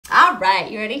All right,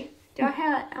 you ready? Do I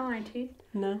have it on my teeth?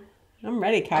 No. I'm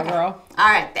ready, cowgirl. Okay. All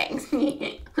right, thanks.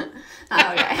 Okay.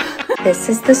 This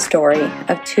is the story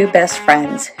of two best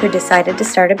friends who decided to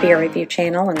start a beer review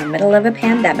channel in the middle of a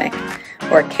pandemic.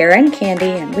 We're Kara and Candy,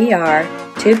 and we are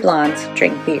Two Blondes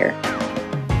Drink Beer.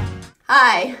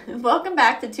 Hi, welcome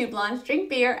back to Two Blondes Drink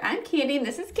Beer. I'm Candy, and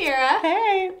this is Kara.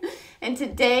 Hey. And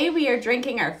today we are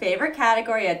drinking our favorite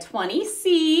category at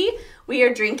 20C. We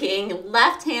are drinking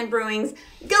Left Hand Brewing's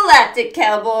Galactic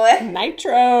Cowboy.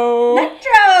 Nitro. Nitro!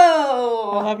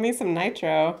 I love me some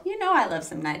nitro. You know I love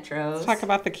some nitros. Let's talk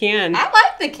about the can. I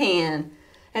like the can.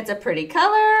 It's a pretty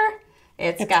color.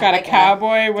 It's got like a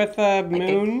cowboy with a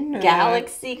moon. A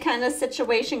galaxy kind of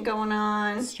situation going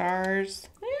on. Stars.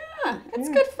 Yeah, it's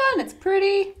good fun. It's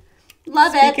pretty.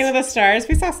 Love it. Speaking of the stars,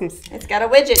 we saw some... It's got a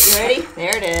widget. You ready?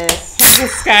 There it is. The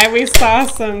sky, we saw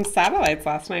some satellites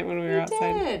last night when we were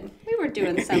outside. Did. We were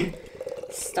doing some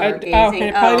stargazing. Oh,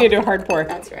 and I probably need to do a hard pour.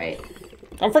 That's right.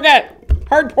 Don't forget,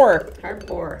 hard pour. Hard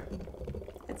pour.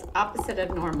 It's opposite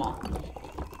of normal.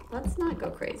 Let's not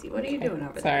go crazy. What are you doing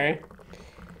over there? Sorry.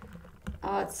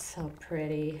 Oh, it's so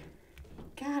pretty.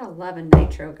 Gotta love a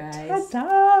nitro, guys.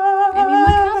 Ta-da! I mean, look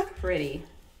how pretty.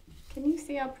 Can you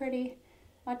see how pretty?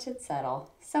 Watch it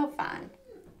settle. So fun.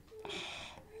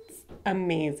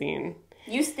 Amazing.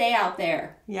 You stay out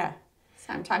there. Yeah.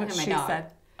 So I'm talking to my she dog.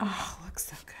 said. Oh, looks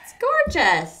so good. It's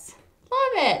gorgeous.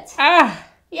 Love it. Ah.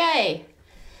 Yay.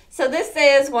 So this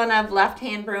is one of Left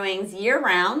Hand Brewing's year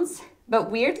rounds. But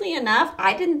weirdly enough,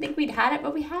 I didn't think we'd had it,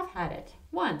 but we have had it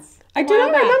once. I do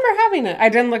not remember having it. I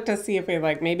didn't look to see if we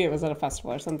maybe it was at a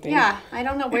festival or something. Yeah, I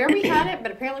don't know where we had it,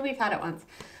 but apparently we've had it once.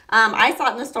 I saw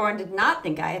it in the store and did not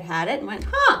think I had it and went,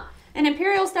 huh, an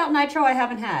Imperial Stout Nitro I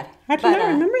haven't had. How do you not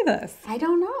remember this? I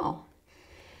don't know.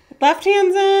 Left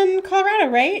Hand's in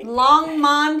Colorado, right?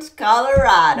 Longmont,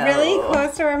 Colorado. Really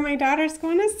close to where my daughter's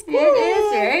going to school. It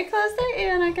is very close to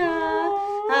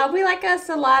Annika. We like us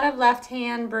a lot of Left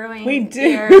Hand Brewing. We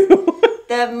do. Beers.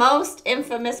 The most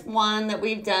infamous one that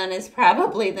we've done is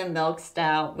probably the Milk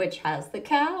Stout, which has the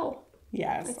cow.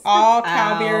 Yes, all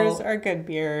cow beers are good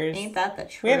beers. Ain't that the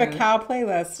truth? We have a cow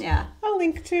playlist. Yeah. I'll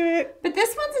link to it. But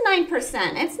this one's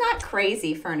 9%. It's not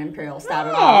crazy for an Imperial Stout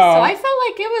at all. So I felt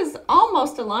like it was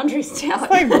almost a laundry stout. It's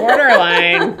like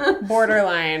borderline.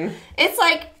 Borderline. It's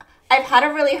like I've had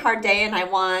a really hard day and I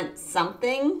want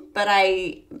something, but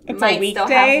I might still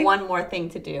have one more thing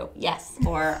to do. Yes.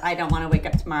 Or I don't want to wake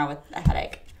up tomorrow with a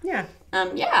headache. Yeah.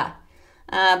 Yeah.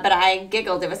 But I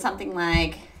giggled. It was something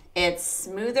like, it's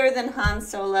smoother than Han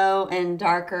Solo and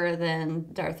darker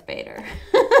than Darth Vader.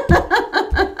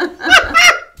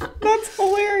 That's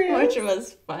hilarious. Which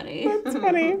was funny. That's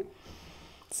funny. It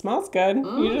smells good.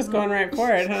 You're just going right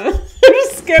for it, huh? You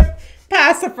just skip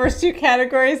past the first two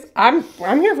categories. I'm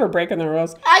here for breaking the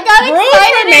rules. I got excited. Rules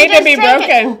are made to be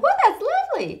broken. Oh, that's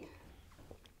lovely.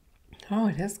 Oh,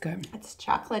 it is good. It's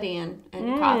chocolatey and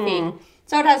coffee.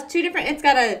 So it has two different, it's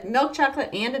got a milk chocolate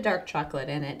and a dark chocolate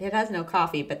in it. It has no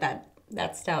coffee, but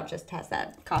that stout just has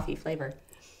that coffee flavor.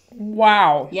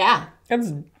 Wow. Yeah.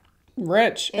 It's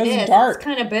rich. It is. Dark. It's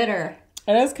kind of bitter.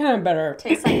 It is kind of bitter.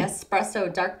 Tastes like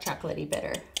espresso dark chocolatey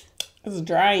bitter. It's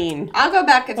drying. I'll go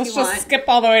back if you want. Let's just skip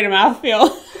all the way to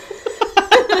mouthfeel.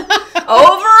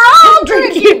 Overall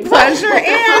drinking pleasure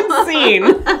and scene.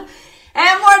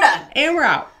 And we're done. And we're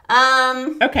out.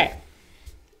 Okay.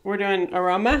 We're doing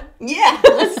aroma? Yeah,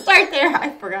 let's start there.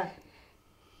 I forgot.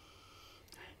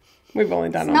 We've only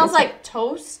done Smells like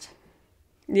toast.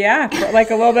 Yeah,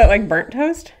 like a little bit like burnt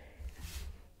toast.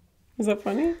 Is that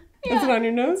funny? Yeah. Is it on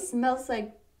your nose? It smells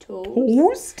like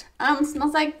toast. Toast?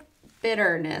 Smells like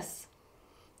bitterness.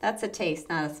 That's a taste,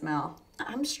 not a smell.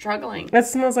 I'm struggling. That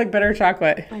smells like bitter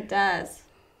chocolate. It does.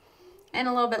 And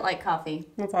a little bit like coffee.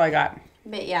 That's all I got.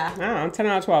 But yeah. I don't know, 10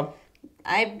 out of 12.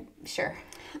 I'm sure.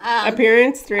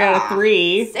 Appearance, 3 out of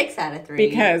 3. 6 out of 3.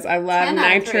 Because I love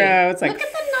nitro. It's like look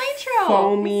at the nitro.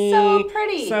 Foamy. It's so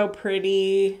pretty. So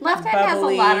pretty. Left Hand has a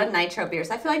lot of nitro beers.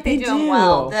 I feel like they do them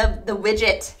well. The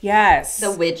widget. Yes. The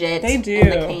widget. They do. In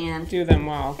the can. Do them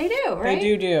well. They do, right?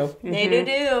 They do. Mm-hmm. They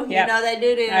do. Yep. You know they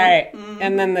do. All right. Mm-hmm.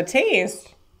 And then the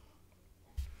taste.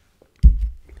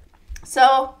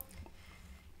 So.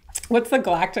 What's the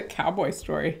Galactic Cowboy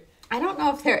story? I don't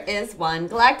know if there is one.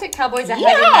 Galactic Cowboy's a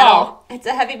heavy metal. It's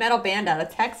a heavy metal band out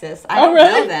of Texas. I don't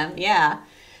know them. Yeah.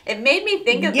 It made me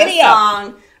think of the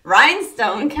song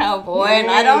Rhinestone Cowboy,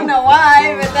 and I don't know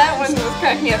why, but that one was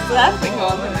cracking me up, so that's been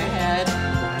going through my head.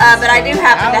 But I do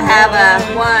happen to have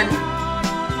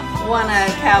one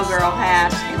cowgirl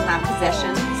hat in my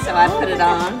possession, so I put it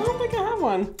on. I don't think I have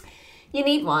one. You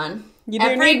need one.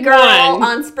 Every girl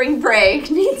on spring break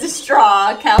needs a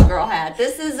straw cowgirl hat.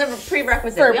 This is a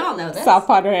prerequisite. We all know this. South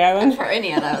Padre Island. For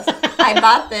any of those. I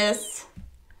bought this.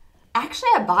 Actually,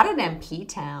 I bought it in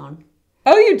P-Town.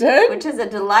 Oh, you did? Which is a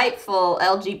delightful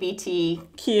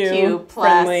LGBTQ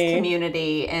plus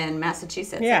community in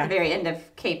Massachusetts at the very end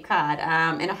of Cape Cod.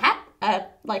 In a hat,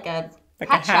 like a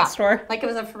hat store? Like it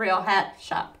was a for real hat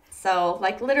shop. So,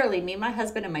 like literally, me and my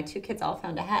husband and my 2 kids all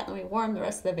found a hat and we wore them the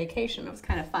rest of the vacation. It was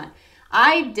kind of fun.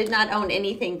 I did not own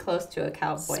anything close to a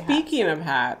cowboy hat. Speaking of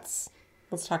hats,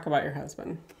 let's talk about your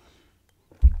husband.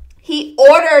 He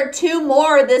ordered 2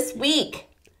 more this week.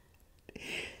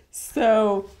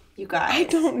 So, you guys, I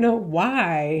don't know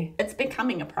why. It's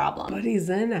becoming a problem. But he's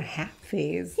in a hat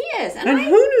phase. He is. And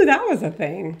who knew that was a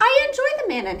thing? I enjoy the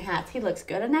man in hats. He looks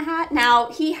good in a hat.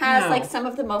 Now, he has like some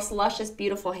of the most luscious,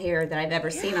 beautiful hair that I've ever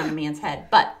seen on a man's head.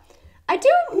 But I do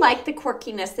like the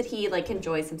quirkiness that he like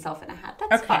enjoys himself in a hat.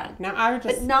 That's fun. Now I would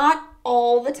just... But not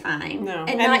all the time. No.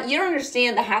 And you don't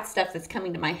understand the hat stuff that's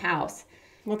coming to my house.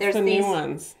 What's the new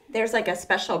ones? There's like a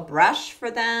special brush for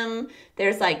them.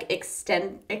 There's like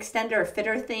extender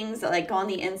fitter things that like go on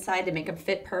the inside to make them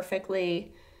fit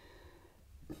perfectly.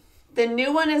 The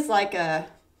new one is like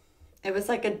it was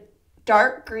like a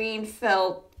dark green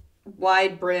felt,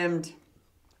 wide brimmed,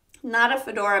 not a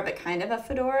fedora, but kind of a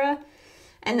fedora.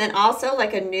 And then also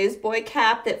like a newsboy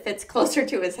cap that fits closer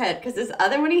to his head. Because this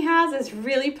other one he has is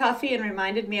really puffy and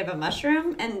reminded me of a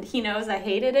mushroom. And he knows I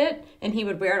hated it. And he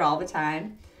would wear it all the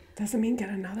time. Doesn't mean get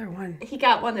another one. He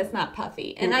got one that's not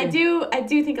puffy. And I do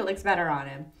think it looks better on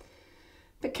him.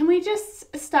 But can we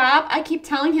just stop? I keep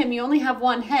telling him you only have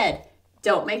one head.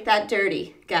 Don't make that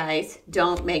dirty, guys.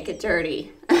 Don't make it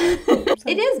dirty.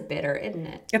 It is bitter, isn't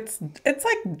it? It's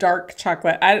like dark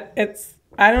chocolate.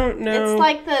 I don't know. It's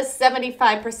like the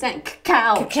 75%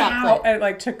 cacao chocolate. It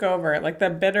like took over. Like the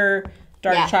bitter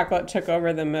dark chocolate took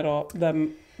over the middle.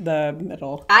 The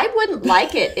middle. I wouldn't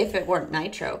like it if it weren't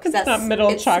nitro because that's not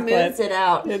middle chocolate. It smooths it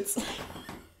out.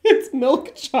 It's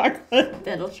milk chocolate.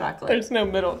 Middle chocolate. There's no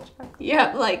middle chocolate. You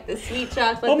have like the sweet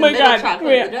chocolate. Oh my god!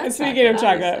 Chocolate, speaking of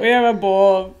chocolate, we have a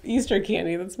bowl of Easter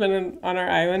candy that's been on our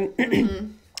island.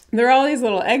 Mm-hmm. There are all these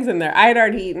little eggs in there. I had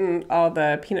already eaten all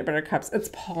the peanut butter cups. It's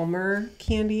Palmer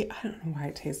candy. I don't know why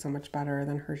it tastes so much better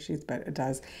than Hershey's, but it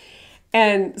does.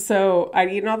 And so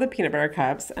I'd eaten all the peanut butter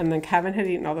cups, and then Kevin had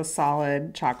eaten all the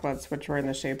solid chocolates, which were in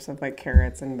the shapes of like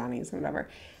carrots and bunnies and whatever.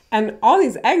 And all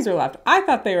these eggs are left. I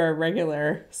thought they were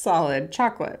regular solid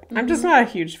chocolate. Mm-hmm. I'm just not a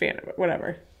huge fan of it.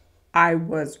 Whatever. I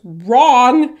was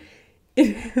wrong.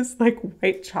 It is like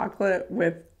white chocolate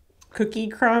with cookie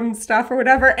crumb stuff or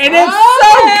whatever. And it's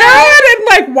so good. And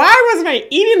like, why wasn't I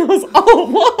eating those all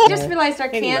along? I just realized our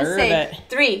cans say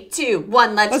 3, 2,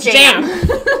 1, let's jam.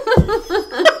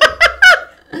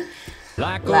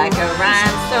 Like a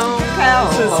rhinestone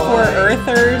cowboy. This is for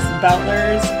earthers,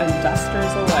 belters, and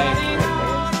dusters alike.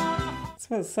 That's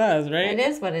what it says, right? It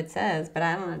is what it says, but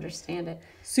I don't understand it.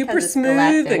 Super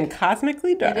smooth and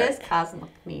cosmically dark. It is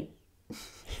cosmic meat.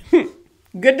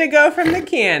 Good to go from the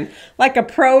can. Like a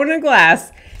pro in a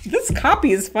glass. This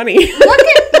copy is funny. Look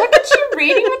at you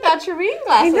reading without your reading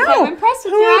glasses. I know. I'm impressed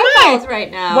with your eyeballs right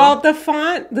now. Well, the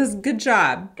font, this good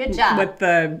job. Good job. With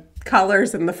the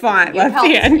colors and the font left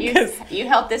hand. You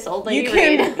helped this old lady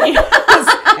read.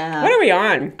 Yeah. What are we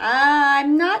on?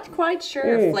 I'm not quite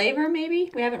sure. Flavor, maybe?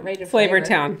 We haven't rated Flavor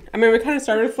Town. I mean, we kind of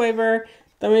started with flavor.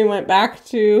 Then we went back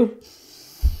to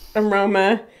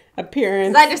aroma,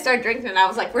 appearance. I just started drinking and I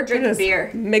was like, we're drinking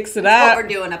beer. Mix it That's up. what we're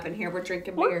doing up in here. We're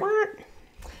drinking beer.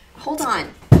 Hold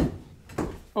on.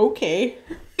 Okay.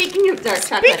 Speaking of dark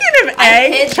chocolate. Speaking of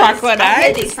eggs, chocolate eggs. I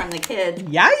hid these from the kids.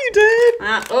 Yeah, you did.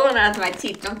 That's my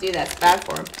teeth. Don't do that. It's bad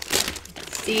for them.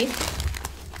 See?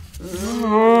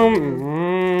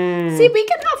 See, we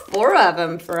can have 4 of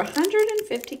them for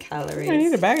 150 calories. I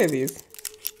need a bag of these.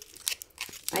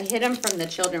 I hid them from the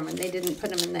children when they didn't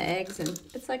put them in the eggs, and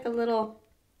it's like a little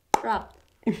drop.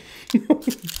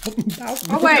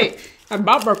 Oh, wait. I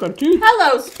about broke a tooth.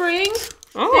 Hello, Spring.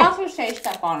 Oh. They also say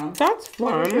stuff on them. That's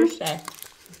fun. What does yours say?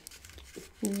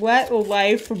 Let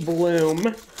life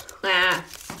bloom.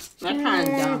 That's kind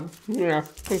of dumb. Yeah,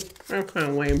 that's kind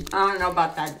of lame. I don't know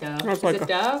about that dove. That's Is like it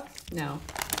dove? No.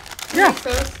 Yeah.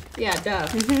 Yeah, dove.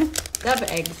 Mm-hmm. Dove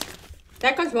eggs.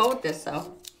 That goes well with this,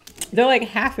 though. They're like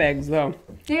half eggs, though.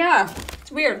 Yeah,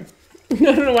 it's weird. I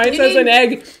don't know why it says an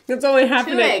egg. It's only half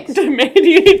an egg. Eggs. You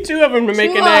need 2 of them to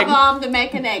make an egg. 2 of them to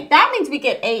make an egg. That means we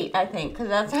get 8, I think, because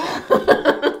that's...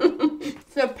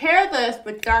 So pair this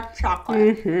with dark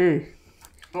chocolate. Mm-hmm.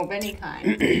 Of any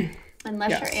kind.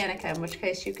 Unless you're Annika, in which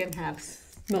case you can have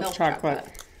milk chocolate.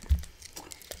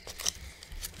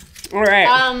 All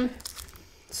right.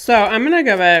 So I'm going to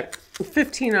give it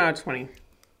 15 out of 20.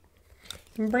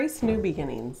 Embrace new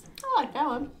beginnings. I like that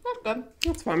one. That's good.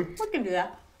 That's fun. We can do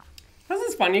that. This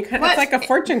is fun. It's like a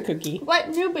fortune cookie. What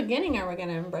new beginning are we going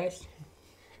to embrace?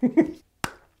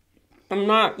 I'm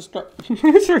not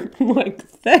these are like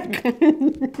thick.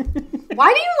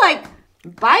 Why do you like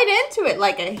bite into it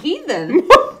like a heathen? Did you eat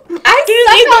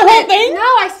the whole thing? No,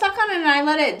 I suck on it and I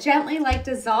let it gently like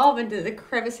dissolve into the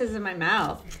crevices of my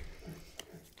mouth.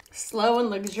 Slow and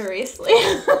luxuriously.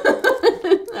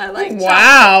 I like chocolate.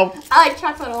 Wow. I like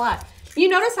chocolate a lot. You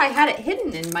notice I had it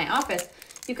hidden in my office.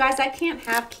 You guys, I can't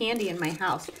have candy in my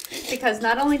house because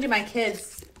not only do my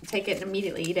kids take it and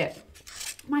immediately eat it,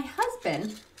 my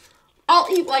husband, I'll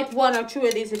eat like 1 or 2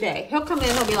 of these a day. He'll come in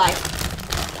and he'll be like,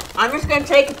 I'm just going to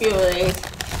take a few of these.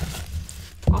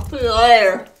 I'll see you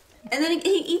later. And then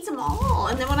he eats them all.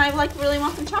 And then when I like really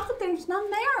want some chocolate, there's none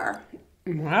there.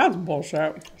 That's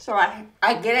bullshit. So I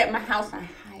get it in my house and I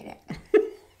hide it.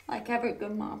 Like every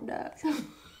good mom does.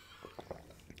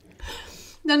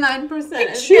 The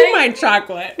 9%. Chew my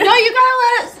chocolate. No, you gotta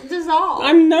let it dissolve.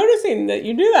 I'm noticing that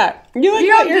you do that. You like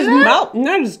let yours melt,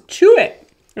 not just chew it.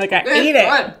 Like I ate it.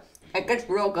 Good. It gets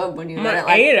real good when you let it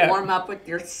like warm up with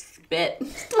your spit.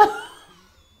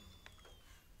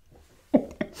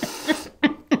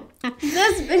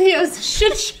 This video is a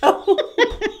shit show.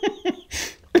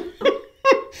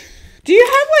 Do you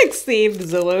have like saved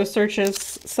Zillow searches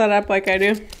set up like I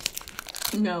do?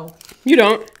 No. You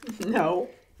don't? No.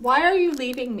 Why are you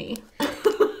leaving me?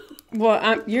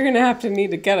 Well, you're going to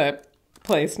need to get a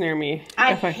place near me.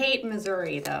 I hate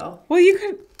Missouri, though. Well, you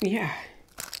could, yeah.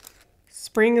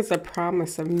 Spring is a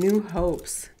promise of new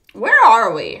hopes. Where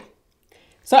are we?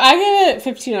 So I give it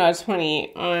 15 out of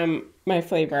 20 on my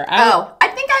flavor. I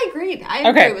think I agreed. I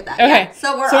agree with that. Okay. Yeah.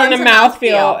 So we're on a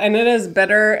mouthfeel, and it is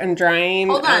bitter and drying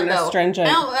and astringent.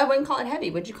 No, I wouldn't call it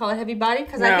heavy. Would you call it heavy body?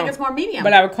 Because I think it's more medium.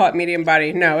 But I would call it medium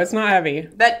body. No, it's not heavy.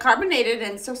 But carbonated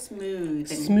and so smooth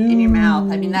in your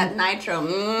mouth. I mean, that nitro.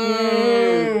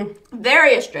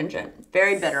 Very astringent.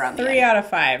 Very bitter on the 3 out of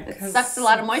 5. It sucks a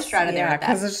lot of moisture out of there. Yeah,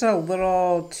 because it's a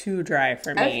little too dry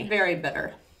for me. It's very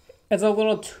bitter. It's a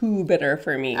little too bitter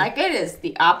for me. Like it is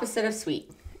the opposite of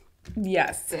sweet.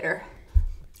 Yes. Bitter.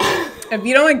 If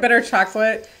you don't like bitter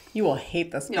chocolate, you will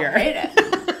hate this beer. You'll hate it.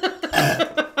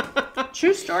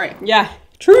 True story. Yeah.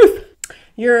 Truth.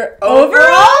 Your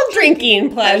overall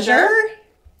drinking pleasure.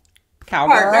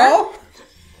 Cowgirl.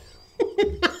 Oh my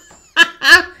God.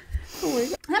 I'm going to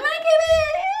give it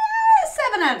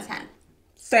 7 out of 10.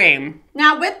 Same.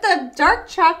 Now with the dark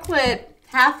chocolate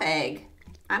half egg,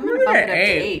 I'm going to bump it up to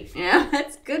 8. Yeah,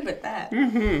 that's good with that.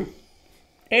 8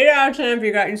 out of 10 if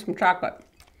you got you some chocolate.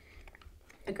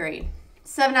 Agreed.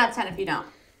 7 out of 10 if you don't.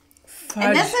 Fudge.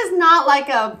 And this is not like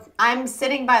I'm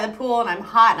sitting by the pool and I'm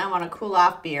hot and I want to cool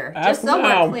off beer. Just so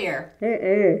we're clear.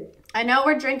 I know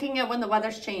we're drinking it when the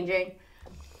weather's changing.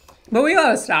 But we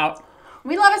love a stout.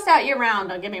 We love a stout year round,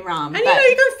 don't get me wrong. And you know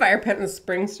you can fire pit in the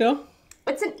spring still.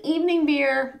 It's an evening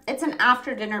beer. It's an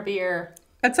after dinner beer.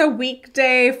 It's a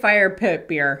weekday fire pit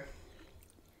beer.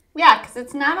 Yeah, because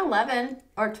it's not 11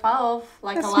 or 12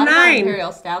 like a lot of our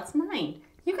Imperial Stouts. 9.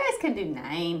 You guys can do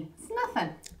 9. It's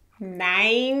nothing.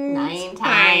 9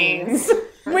 times.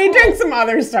 We drank some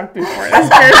other stuff before this beer.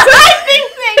 I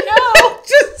think they know.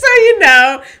 Just so you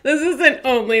know, this isn't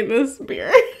only this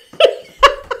beer.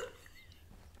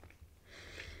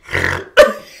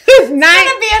 It's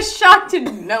gonna be a shock to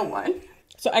no one.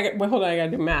 So hold on, I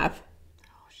gotta do math.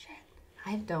 Oh shit.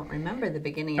 I don't remember the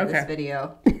beginning of this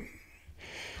video.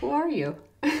 Who are you?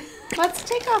 Let's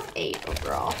take off 8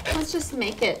 overall. Let's just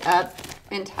make it up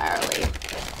entirely.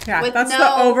 Yeah, that's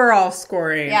the overall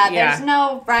scoring. Yeah, there's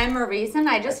no rhyme or reason.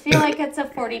 I just feel like it's a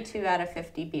 42 out of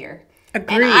 50 beer.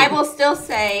 Agreed. And I will still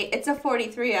say it's a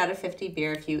 43 out of 50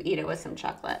 beer if you eat it with some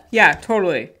chocolate. Yeah,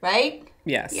 totally. Right?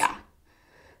 Yes. Yeah.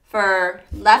 For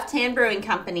Left Hand Brewing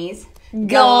Company's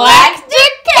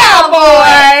Galactic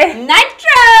Cowboy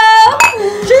Nitro!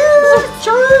 Cheers!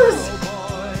 Cheers! I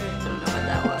don't know what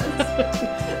that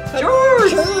was.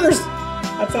 Cheers! Cheers!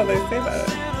 That's how they say that in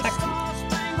Texas.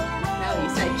 No, you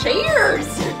said cheers!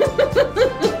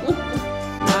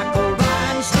 Like a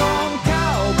rhinestone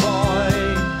cowboy.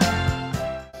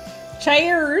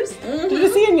 Cheers! Did you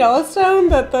see in Yellowstone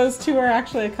that those two are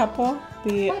actually a couple?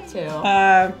 What two?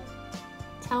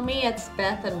 Tell me it's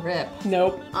Beth and Rip.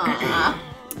 Nope.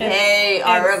 They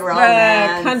are a The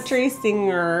romance. country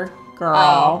singer girl.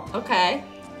 Oh, okay.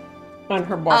 On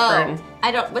her boyfriend. Oh,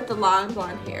 I don't, with the long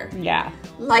blonde hair. Yeah.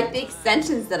 Like the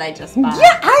extensions that I just bought.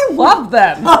 Yeah, I love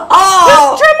them.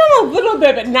 Oh! Just trim them a little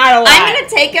bit, but not a lot. I'm going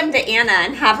to take them to Anna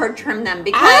and have her trim them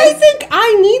because I think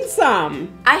I need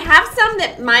some. I have some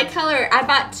that my color, I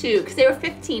bought 2 because they were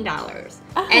 $15.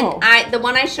 Oh. And the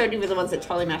one I showed you were the ones that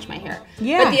totally match my hair.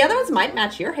 Yeah. But the other ones might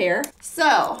match your hair. So,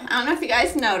 I don't know if you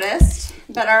guys noticed,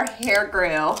 but our hair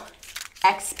grew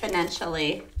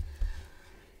exponentially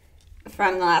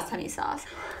from the last time you saw us.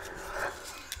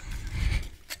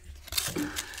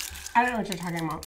 I don't know what you're talking about.